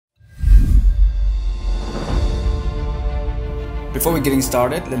Before we're getting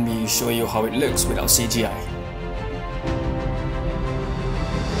started, let me show you how it looks without CGI.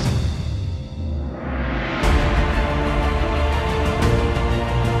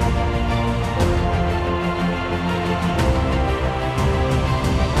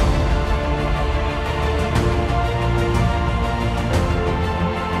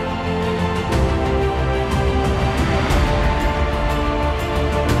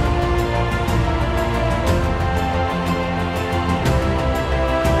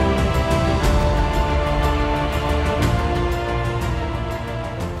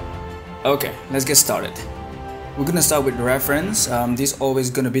 Okay, let's get started. We're gonna start with reference. This is always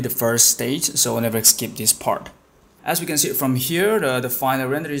gonna be the first stage, so I'll never skip this part. As we can see from here, the final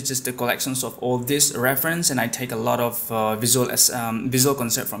render is just the collections of all this reference, and I take a lot of visual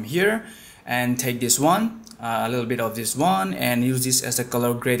concept from here and take this one, a little bit of this one, and use this as a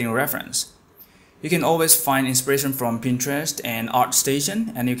color grading reference. You can always find inspiration from Pinterest and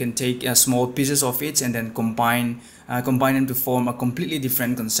ArtStation, and you can take small pieces of it and then combine them to form a completely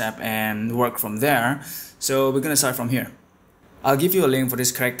different concept and work from there. So we're gonna start from here. I'll give you a link for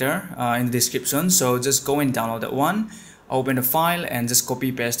this character in the description, so just go and download that one, open the file and just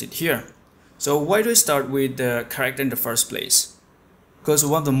copy paste it here. So why do I start with the character in the first place? Because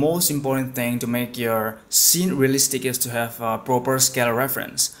one of the most important things to make your scene realistic is to have a proper scale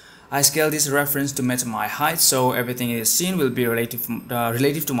reference. I scale this reference to match my height, so everything in the scene will be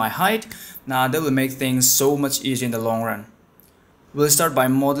relative to my height. Now that will make things so much easier in the long run. We'll start by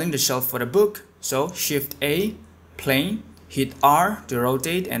modeling the shelf for the book. So Shift A, plane, hit R to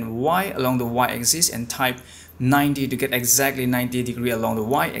rotate and Y along the Y axis and type 90 to get exactly 90 degrees along the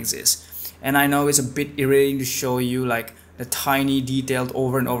Y axis. And I know it's a bit irritating to show you like the tiny detailed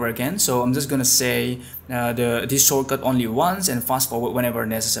over and over again, so I'm just gonna say this shortcut only once and fast forward whenever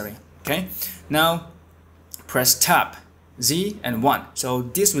necessary. Okay, now press tab Z and 1, so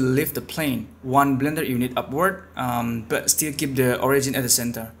this will lift the plane one blender unit upward, but still keep the origin at the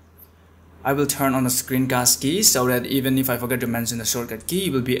center. I will turn on the screencast key so that even if I forget to mention the shortcut key,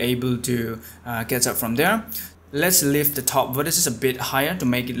 you will be able to catch up from there. Let's lift the top vertices a bit higher to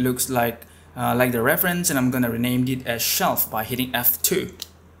make it look like the reference, and I'm gonna rename it as shelf by hitting F2.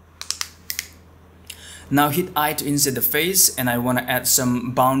 Now hit I to insert the face, and I want to add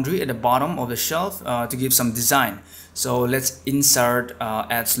some boundary at the bottom of the shelf to give some design. So let's insert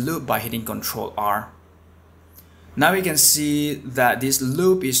adds loop by hitting Ctrl R. Now we can see that this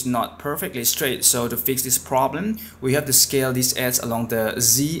loop is not perfectly straight, so to fix this problem we have to scale these edges along the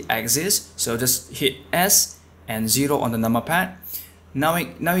Z axis. So just hit S and 0 on the number pad. Now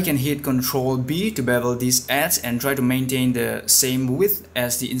we can hit Ctrl B to bevel these edges and try to maintain the same width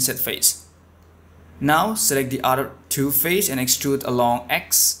as the inset face. Now select the other two face and extrude along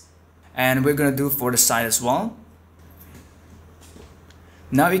X, and we're gonna do for the side as well.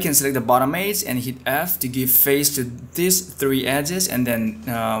 Now we can select the bottom edge and hit F to give face to these three edges, and then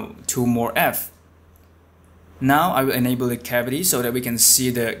 2 more F. Now I will enable the cavity so that we can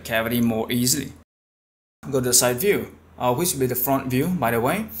see the cavity more easily. Go to the side view, which will be the front view by the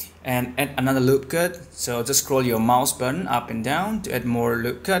way, and add another loop cut. So just scroll your mouse button up and down to add more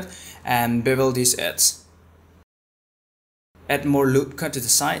loop cut and bevel these edges. Add more loop cut to the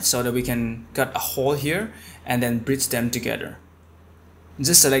side so that we can cut a hole here and then bridge them together.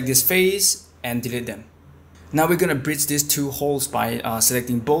 Just select this face and delete them. Now we're gonna bridge these two holes by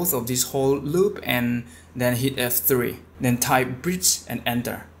selecting both of this whole loop and then hit F3. Then type bridge and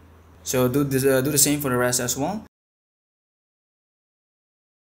enter. So do the same for the rest as well.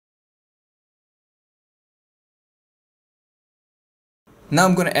 Now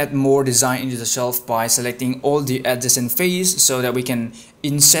I'm going to add more design into the shelf by selecting all the adjacent faces so that we can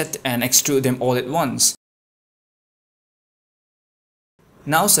inset and extrude them all at once.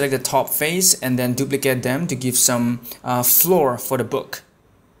 Now select the top face and then duplicate them to give some floor for the book.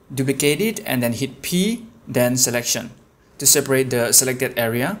 Duplicate it and then hit P, then selection to separate the selected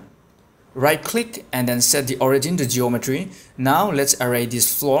area. Right click and then set the origin to geometry. Now let's array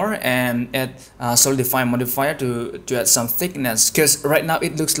this floor and add solidifying modifier to add some thickness, because right now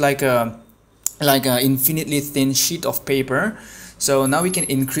it looks like a infinitely thin sheet of paper. So now we can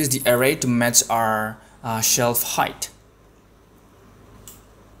increase the array to match our shelf height.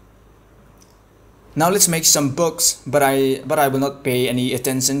 Now let's make some books, but I will not pay any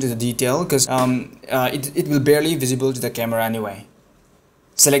attention to the detail because it will barely visible to the camera anyway.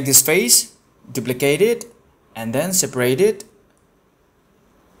 Select this face, duplicate it, and then separate it,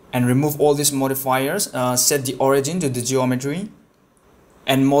 and remove all these modifiers. Set the origin to the geometry,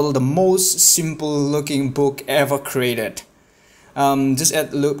 and model the most simple looking book ever created. Just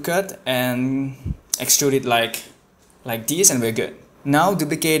add loop cut and extrude it like like this, and we're good. Now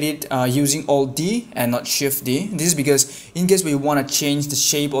duplicate it using Alt D and not Shift D. This is because in case we want to change the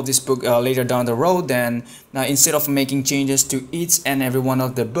shape of this book later down the road, then instead of making changes to each and every one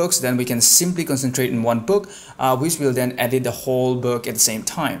of the books, then we can simply concentrate in one book, which will then edit the whole book at the same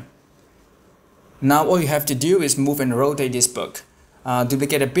time. Now all you have to do is move and rotate this book.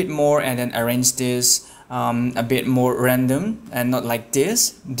 Duplicate a bit more and then arrange this a bit more random and not like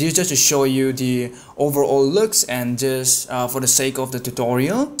this. This is just to show you the overall looks and just for the sake of the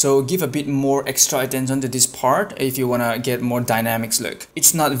tutorial. So give a bit more extra attention to this part if you want to get more dynamics look.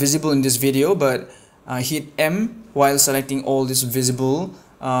 It's not visible in this video, but hit M while selecting all these visible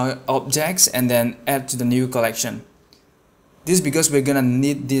objects and then add to the new collection. This is because we're gonna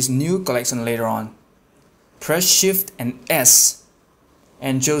need this new collection later on. Press Shift and S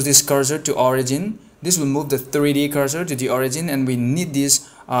and choose this cursor to origin. This will move the 3D cursor to the origin, and we need this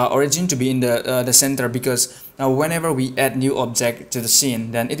origin to be in the center, because now whenever we add new object to the scene,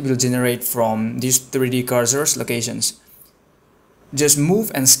 then it will generate from these 3D cursors locations. Just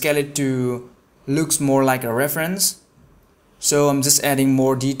move and scale it to looks more like a reference. So I'm just adding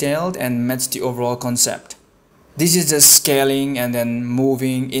more detailed and match the overall concept. This is just scaling and then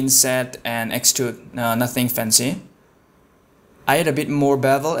moving, inset and extrude, nothing fancy. I add a bit more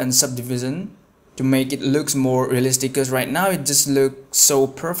bevel and subdivision to make it looks more realistic, because right now it just looks so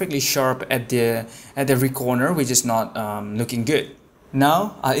perfectly sharp at the every corner, which is not looking good.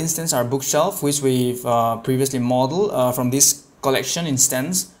 Now I'll instance our bookshelf, which we've previously modeled from this collection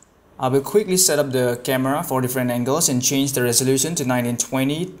instance. I will quickly set up the camera for different angles and change the resolution to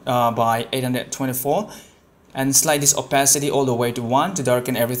 1920 by 824. And slide this opacity all the way to 1 to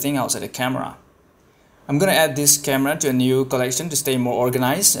darken everything outside the camera. I'm gonna add this camera to a new collection to stay more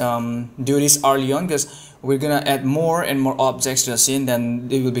organized. Do this early on, because we're gonna add more and more objects to the scene, then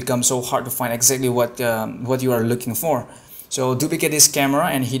it will become so hard to find exactly what you are looking for. So duplicate this camera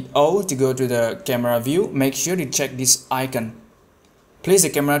and hit O to go to the camera view. Make sure to check this icon. Place the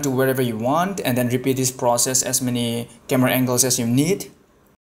camera to wherever you want and then repeat this process as many camera angles as you need.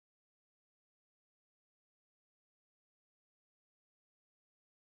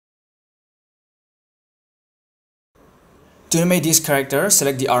 To animate this character,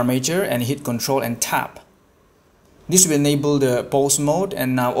 select the armature and hit Ctrl and Tab. This will enable the pose mode,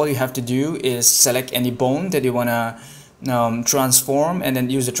 and now all you have to do is select any bone that you want to transform and then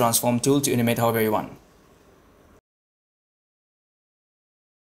use the transform tool to animate however you want.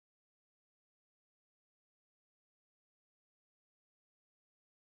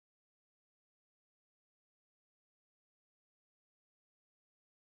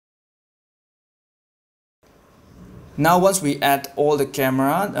 Now once we add all the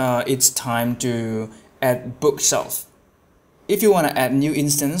camera, it's time to add bookshelf. If you want to add new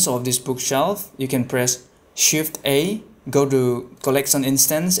instance of this bookshelf, you can press Shift A, go to collection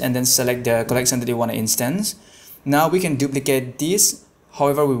instance and then select the collection that you want to instance. Now we can duplicate this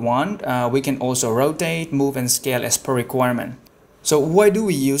however we want. We can also rotate, move and scale as per requirement. So why do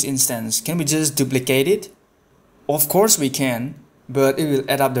we use instance? Can we just duplicate it? Of course we can, but it will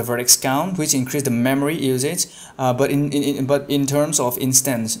add up the vertex count, which increase the memory usage. But in terms of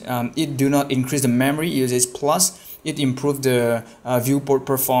instance, it do not increase the memory usage, plus it improves the viewport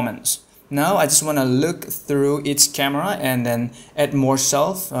performance. Now I just want to look through each camera and then add more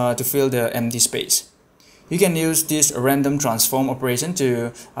shelf to fill the empty space. You can use this random transform operation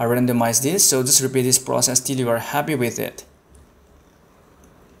to randomize this. So just repeat this process till you are happy with it.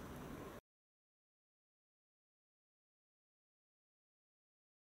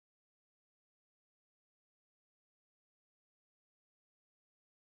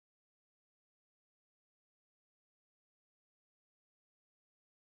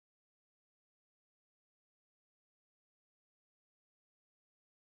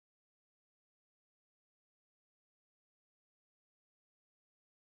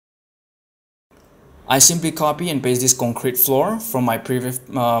 I simply copy and paste this concrete floor from my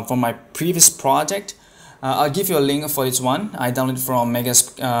previous project. I'll give you a link for this one. I downloaded from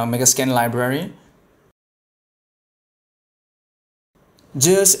Megascan library.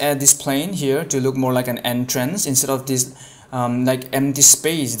 Just add this plane here to look more like an entrance instead of this like empty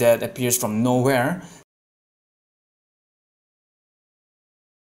space that appears from nowhere.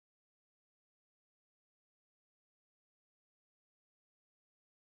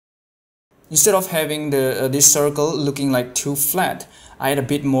 Instead of having this circle looking like too flat, I add a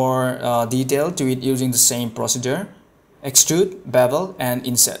bit more detail to it using the same procedure: extrude, bevel, and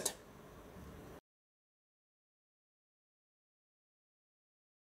inset.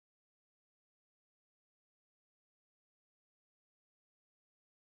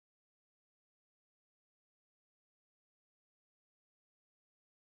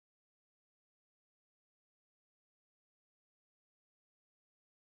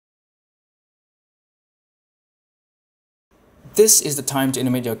 this is the time to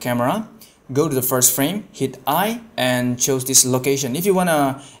animate your camera. Go to the first frame, hit I, and choose this location. If you want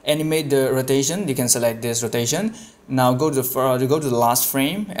to animate the rotation, you can select this rotation. Now go to the last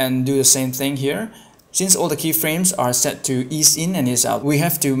frame and do the same thing here. Since all the keyframes are set to ease in and ease out, we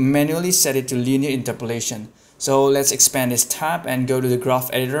have to manually set it to linear interpolation. So let's expand this tab and go to the graph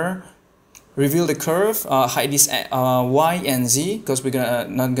editor. Reveal the curve, hide this Y and Z because we're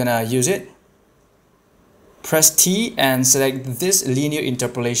not gonna use it. Press T and select this linear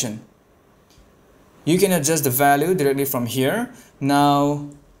interpolation. You can adjust the value directly from here. Now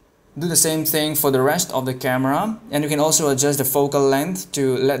do the same thing for the rest of the camera, and you can also adjust the focal length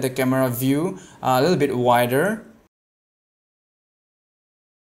to let the camera view a little bit wider.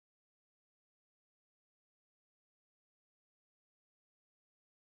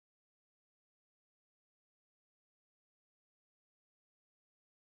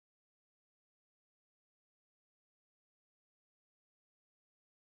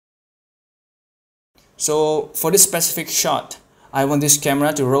 So for this specific shot, I want this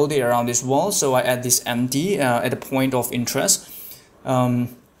camera to rotate around this wall, so I add this empty at the point of interest.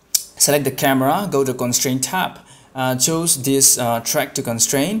 Select the camera, go to Constraint tab, choose this track to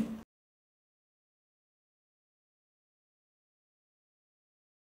constrain.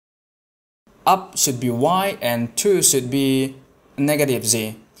 Up should be Y and 2 should be negative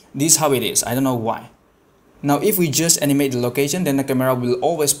Z. This is how it is, I don't know why. Now if we just animate the location, then the camera will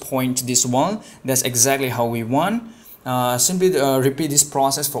always point to this one. That's exactly how we want. Simply repeat this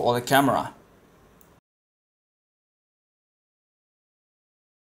process for all the camera.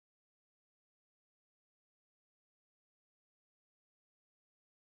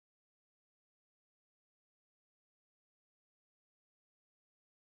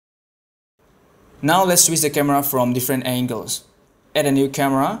 Now let's switch the camera from different angles. Add a new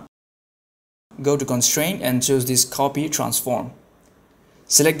camera. Go to Constraint and choose this Copy Transform.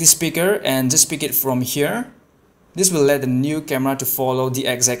 Select the speaker and just pick it from here. This will let the new camera to follow the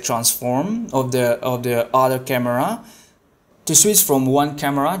exact transform of the other camera. To switch from one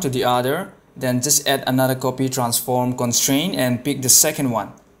camera to the other, then just add another Copy Transform constraint and pick the second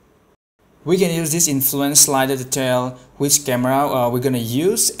one. We can use this influence slider to tell which camera we're going to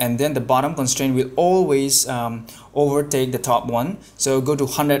use, and then the bottom constraint will always overtake the top one. So go to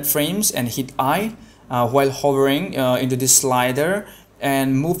 100 frames and hit I while hovering into this slider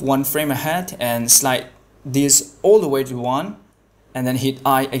and move one frame ahead and slide this all the way to 1 and then hit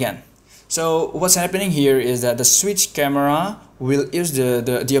I again. So what's happening here is that the switch camera will use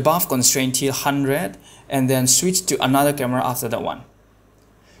the above constraint till 100 and then switch to another camera after that one.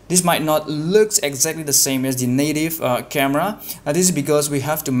 This might not look exactly the same as the native camera. This is because we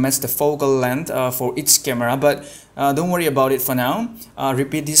have to match the focal length for each camera, but don't worry about it for now.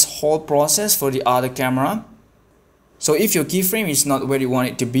 Repeat this whole process for the other camera. So if your keyframe is not where you want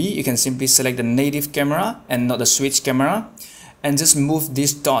it to be, you can simply select the native camera and not the switch camera and just move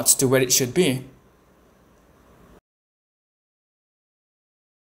these dots to where it should be.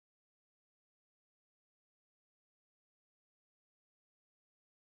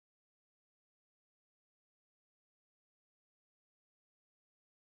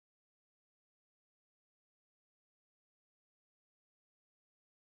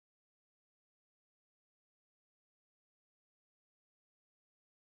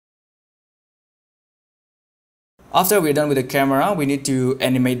 After we're done with the camera, we need to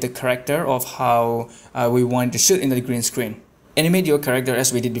animate the character of how we want to shoot in the green screen. Animate your character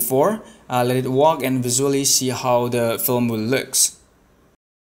as we did before. Let it walk and visually see how the film will look.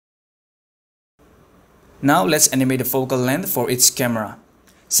 Now let's animate the focal length for each camera.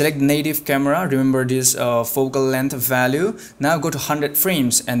 Select native camera, remember this focal length value. Now go to 100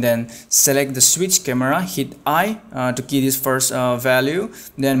 frames and then select the switch camera, hit I to key this first value,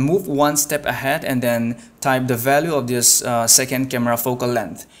 then move one step ahead and then type the value of this second camera focal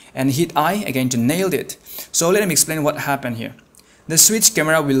length and hit I again to nail it. So let me explain what happened here. The switch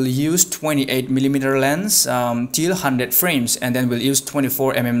camera will use 28mm lens till 100 frames and then will use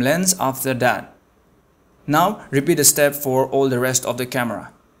 24mm lens after that. Now repeat the step for all the rest of the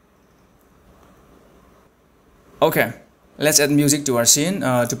camera. Okay, let's add music to our scene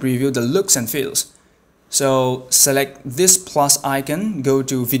to preview the looks and feels. So select this plus icon, go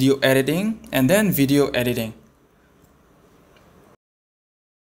to video editing and then video editing.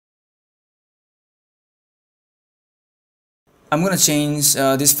 I'm gonna change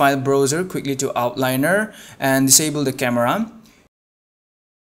this file browser quickly to outliner and disable the camera.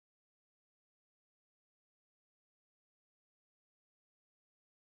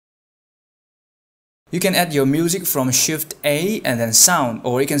 You can add your music from Shift A and then sound,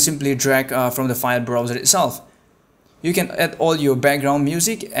 or you can simply drag from the file browser itself. You can add all your background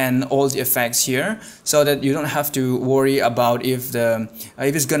music and all the effects here, so that you don't have to worry about if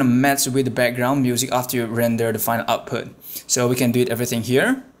it's gonna match with the background music after you render the final output. So we can do it everything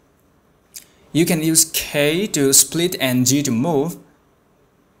here. You can use K to split and G to move,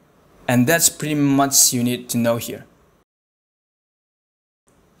 and that's pretty much you need to know here.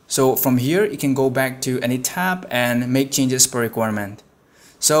 So from here you can go back to any tab and make changes per requirement.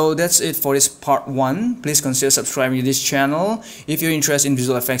 So that's it for this part 1. Please consider subscribing to this channel if you're interested in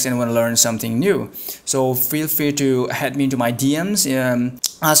visual effects and want to learn something new. So feel free to head me into my DMs,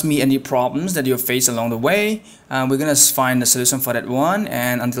 ask me any problems that you face along the way. We're gonna find a solution for that one,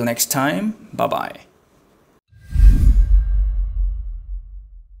 and until next time, bye bye.